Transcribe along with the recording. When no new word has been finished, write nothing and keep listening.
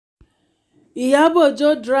Iyabo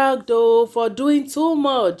Ojo dragged for doing too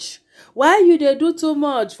much. Why you dey do too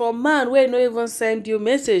much for man wey no even send you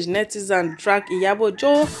message? Netizen drag Iyabo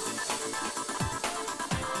Ojo.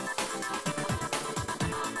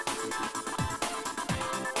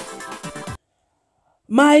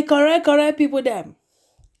 My correct people dem.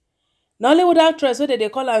 Nollywood actress wey dey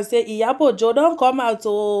call am say Iyabo Ojo don come out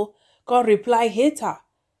come reply hater.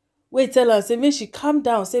 Wey tell am say make she calm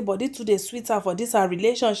down, say body too dey sweet her for dis her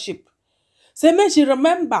relationship. Say make she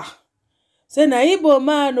remember. Say na Igbo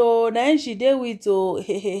man na him she dey with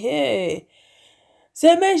hey.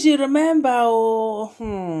 Say make she remember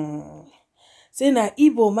say na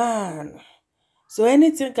Igbo man. So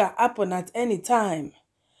anything can happen at any time.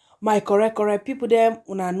 My correct people dem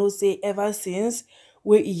una know say ever since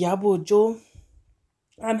wey Iyabo Ojo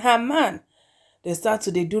and her man they start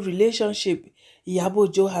to dey do relationship, Iyabo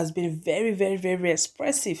Ojo has been very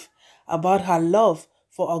expressive about her love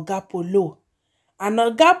for Oga Polo. And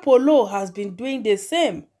Oga Polo has been doing the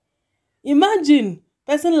same. Imagine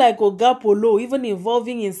person like Oga Polo even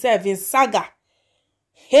involving himself in saga.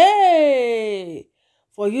 Hey!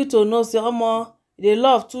 For you to know, say, omo, they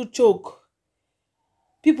love to choke.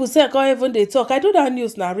 People say, can't even they talk. I do that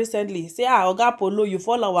news now recently. Say, Oga Polo, you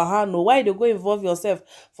fall our hand. No, why they go involve yourself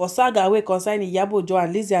for saga way concerning Iyabo Ojo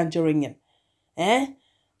and Lizzy Anjorin? Eh?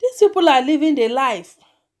 These people are living their life.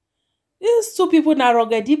 These two people na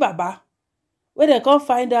Rogedi Baba. Where they can't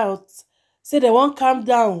find out, say they won't calm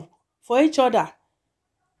down for each other.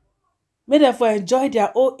 May they for enjoy their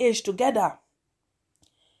old age together.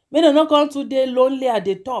 May they not come too dey lonely at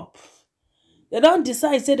the top. They don't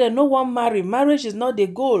decide, say they no one marry. Marriage is not the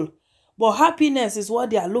goal, but happiness is what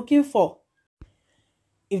they are looking for.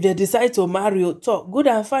 If they decide to marry or talk, good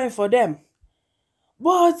and fine for them.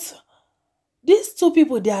 But these two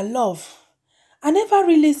people, their love, I never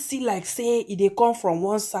really see like say they come from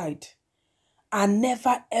one side. I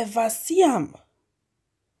never ever see them.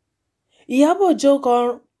 Iyabo Ojo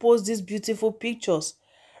come post these beautiful pictures.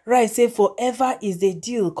 Right, say forever is the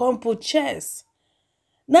deal. Come put chairs.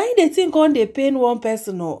 Now they think on they pain one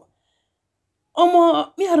person. Me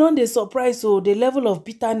I don't dey surprise the level of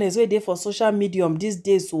bitterness wey dey for social medium these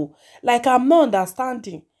days. Like I'm not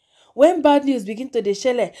understanding. When bad news begin to dey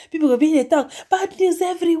shele, people go begin dey talk, bad news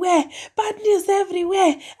everywhere, bad news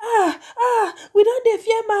everywhere. We don't dey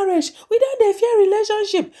fear marriage, we don't dey fear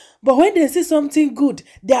relationship. But when they see something good,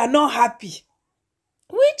 they are not happy.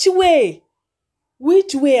 Which way?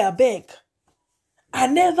 Which way, abeg? I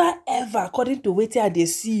never ever, according to wetin I dey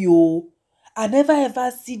see I never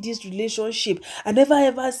ever see this relationship. I never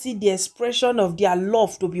ever see the expression of their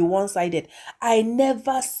love to be one-sided. I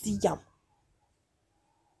never see them.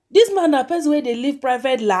 This man na person wey dey live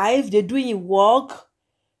private life, dey do him work.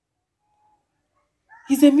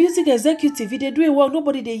 He's a music executive. He dey do him work.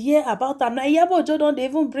 Nobody dey hear about am. Now Iyabo Ojo don dey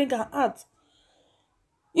even bring her out.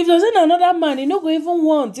 If there's another man, he no go even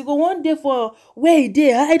want. He go one day for where he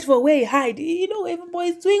dey, hide for where he hide. You know,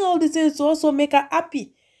 everybody's doing all these things to also make her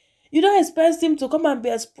happy. You don't expect him to come and be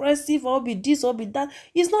expressive or be this or be that.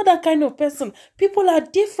 He's not that kind of person. People are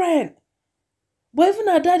different. But even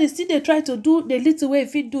at that, they still they try to do the little way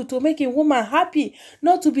if he do to make a woman happy,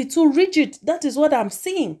 not to be too rigid. That is what I'm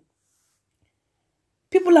seeing.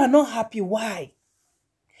 People are not happy. Why?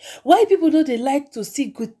 Why people don't they like to see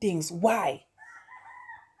good things? Why?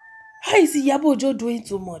 How is Iyabo Ojo doing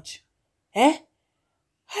too much? How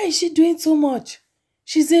is she doing too much?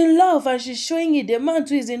 She's in love and she's showing it. The man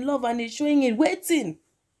too is in love and he's showing it. Waiting.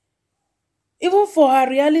 Even for her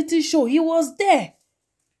reality show, he was there.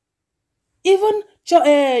 Even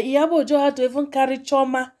Iyabo Ojo had to even carry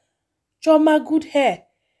Choma good hair.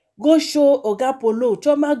 Go show Oga Polo.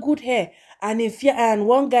 Choma good hair. And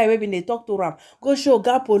one guy when they talk to him, go show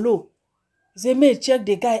Oga Polo. They may check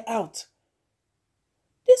the guy out.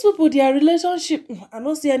 These people, their relationship, I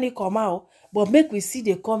don't see any come out, but make we see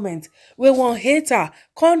the comment. We want hater,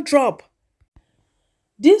 can't drop.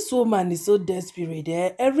 This woman is so desperate.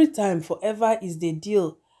 Every time, forever is the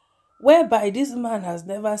deal. Whereby this man has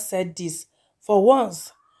never said this. For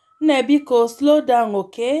once, Nebiko, slow down,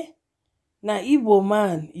 okay? Na Igbo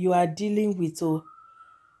man you are dealing with.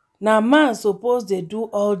 Na man suppose they do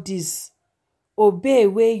all this. Obey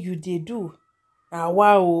where you they do. Na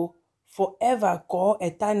wow. Forever call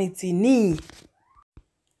eternity ni.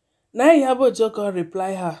 Now Iyabo Ojo can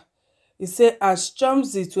reply her. He say, as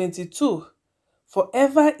Chomzy 22,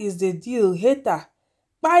 forever is the deal, hater.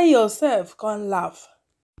 Buy yourself, can't laugh.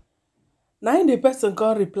 Now the person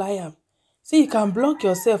can reply him. Say, you can block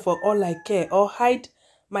yourself for all I care or hide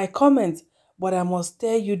my comments, but I must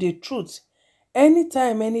tell you the truth.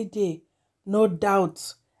 Anytime, any day, no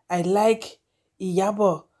doubt, I like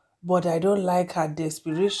Iyabo but I don't like her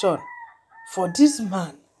desperation for this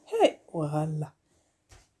man. Hey, wahala.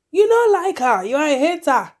 You don't like her, you are a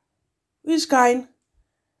hater. Which kind?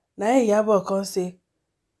 Na Iyabo come say,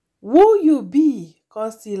 who you be?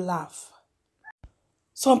 Come still laugh.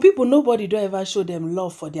 Some people, nobody don't ever show them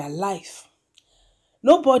love for their life.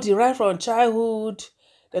 Nobody, right from childhood,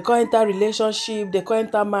 they can't enter relationship, they can't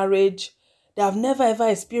enter marriage. They have never ever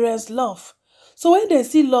experienced love. So when they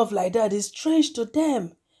see love like that, it's strange to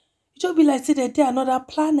them. It just be like say they're another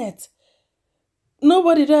planet.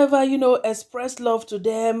 Nobody don't ever, express love to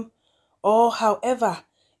them. Or however,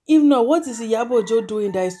 if not, what is Iyabo Ojo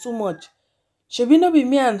doing that is too much? Should we not be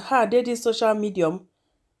me and her dating social medium?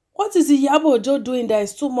 What is Iyabo Ojo doing that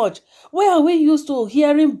is too much? Where are we used to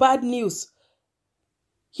hearing bad news?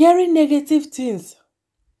 Hearing negative things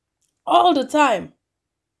all the time.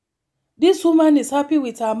 This woman is happy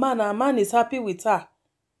with her man is happy with her.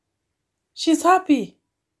 She's happy.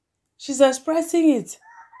 She's expressing it.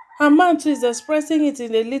 Her man too is expressing it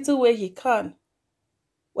in a little way he can.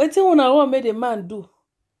 Wetin una wan make the man do?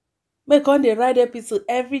 Make on the right episode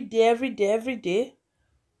every day.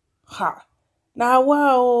 Ha. Now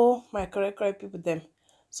wow, my correct people them.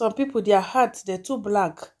 Some people, their hearts, they're too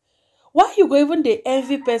black. Why you go even the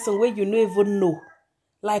envy person where you no even know?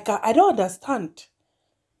 Like, I don't understand.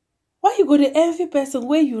 Why you go the envy person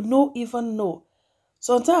where you no even know?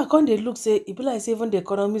 Sometimes I can't they look say, it be like even the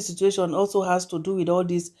economic situation also has to do with all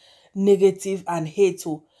this negative and hate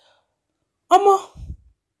too.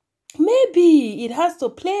 Maybe it has to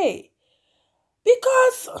play.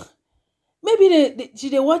 Because maybe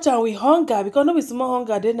they watch and with hunger, because no be small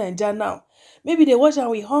hunger in Nigeria now. Maybe they watch and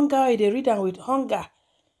with hunger, or they read and with hunger.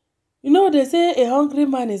 They say a hungry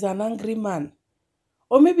man is an angry man.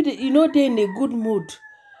 Or maybe they're in a good mood.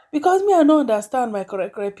 Because me, I don't understand my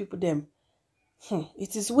correct people them.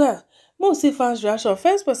 It is well. Most see fans reaction.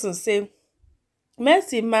 First person say,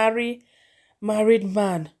 Mercy married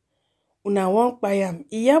man. Una wan kpai am.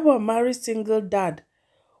 Iyabo marry single dad.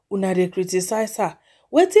 Una dey criticize her.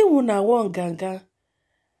 Wetin una wan gangan?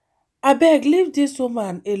 Abeg, leave this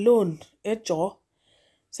woman alone, Ejo.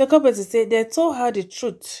 Second person say, they told her the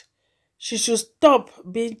truth. She should stop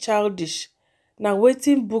being childish. Now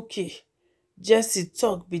wetin Buki Jesse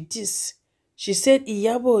talk be this. She said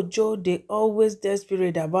Iyabo Ojo dey always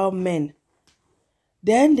desperate about men.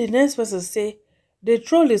 Then the next person say, the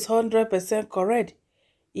troll is 100% correct.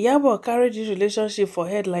 Iyabo carried this relationship for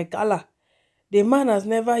head like gala. The man has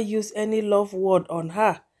never used any love word on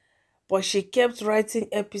her, but she kept writing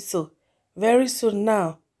episode. Very soon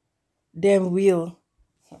now, them will.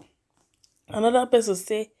 Another person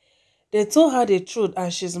say, they told her the truth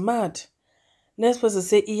and she's mad. Next person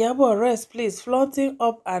say, Iyabo, rest please, flaunting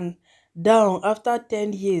up and down after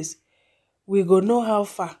 10 years. We go know how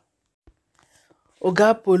far.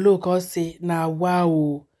 Oga Polo can say, nah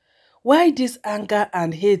wow. Why this anger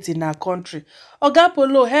and hate in our country? Oga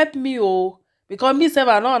Polo, help me because me sef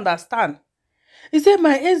I don't understand. He said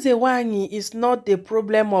my Ezewanyi is not the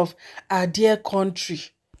problem of our dear country.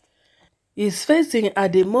 He's facing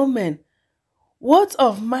at the moment. What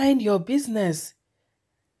of mind your business?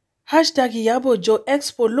 Hashtag Iyabo Ojo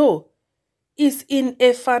Expolo is in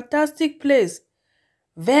a fantastic place.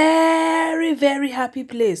 Very, very happy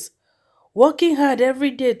place. Working hard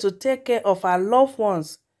every day to take care of our loved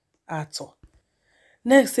ones. At all.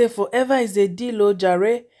 Next say forever is a deal o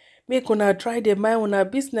jare. Make una try the mind una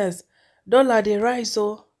business. Dollar dey rise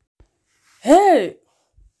o. Hey!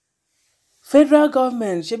 Federal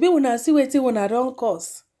government, shebi una see wetin una don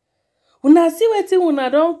cause. Una see wetin una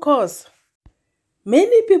don cause.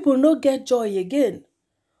 Many people no get joy again.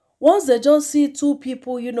 Once they just see two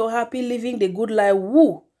people, happy living the good life,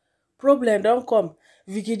 woo, problem don't come.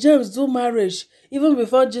 Vicky James do marriage even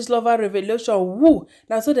before Gist Lover revelation, woo.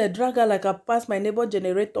 Now so they drag her like a past my neighbor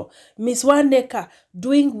generator. Miss Waneka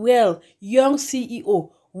doing well, young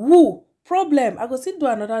CEO, woo. Problem. I go still do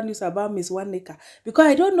another news about Miss Waneka because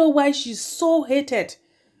I don't know why she's so hated.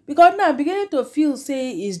 Because now I'm beginning to feel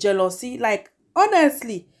say it's jealousy. Like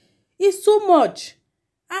honestly, it's too much.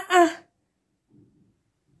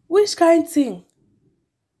 Which kind thing?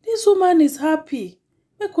 This woman is happy.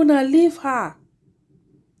 Make una leave her.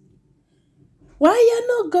 Why you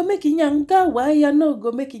not go make nyanga? Why you not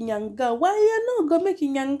go make nyanga? Why you not go make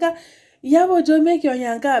nyanga? Iyabo Ojo make your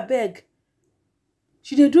nyanga beg.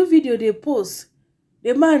 She dey do video, they post.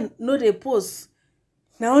 The man no dey post.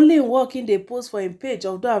 Now only in working they post for him page,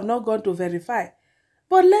 although I've not gone to verify.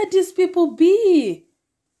 But let these people be.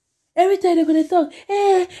 Every time they're going to talk,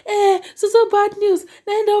 so bad news.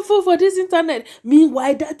 They don't fall for this internet.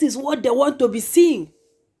 Meanwhile, that is what they want to be seeing.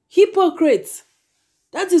 Hypocrites.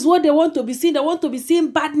 That is what they want to be seeing. They want to be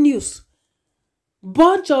seeing bad news.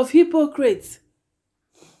 Bunch of hypocrites.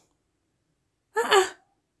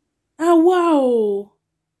 Wow.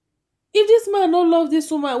 If this man don't love this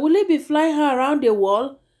woman, will he be flying her around the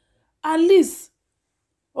wall? At least,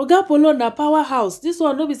 Oga Polo na powerhouse. This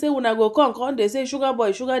one no be say when I go come, they say sugar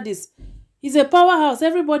boy, sugar this. He's a powerhouse.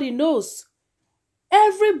 Everybody knows.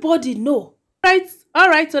 Everybody know. All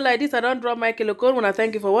right. So like this, I don't draw Michael Okon. When I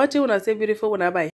thank you for watching. When I say beautiful, when I bye.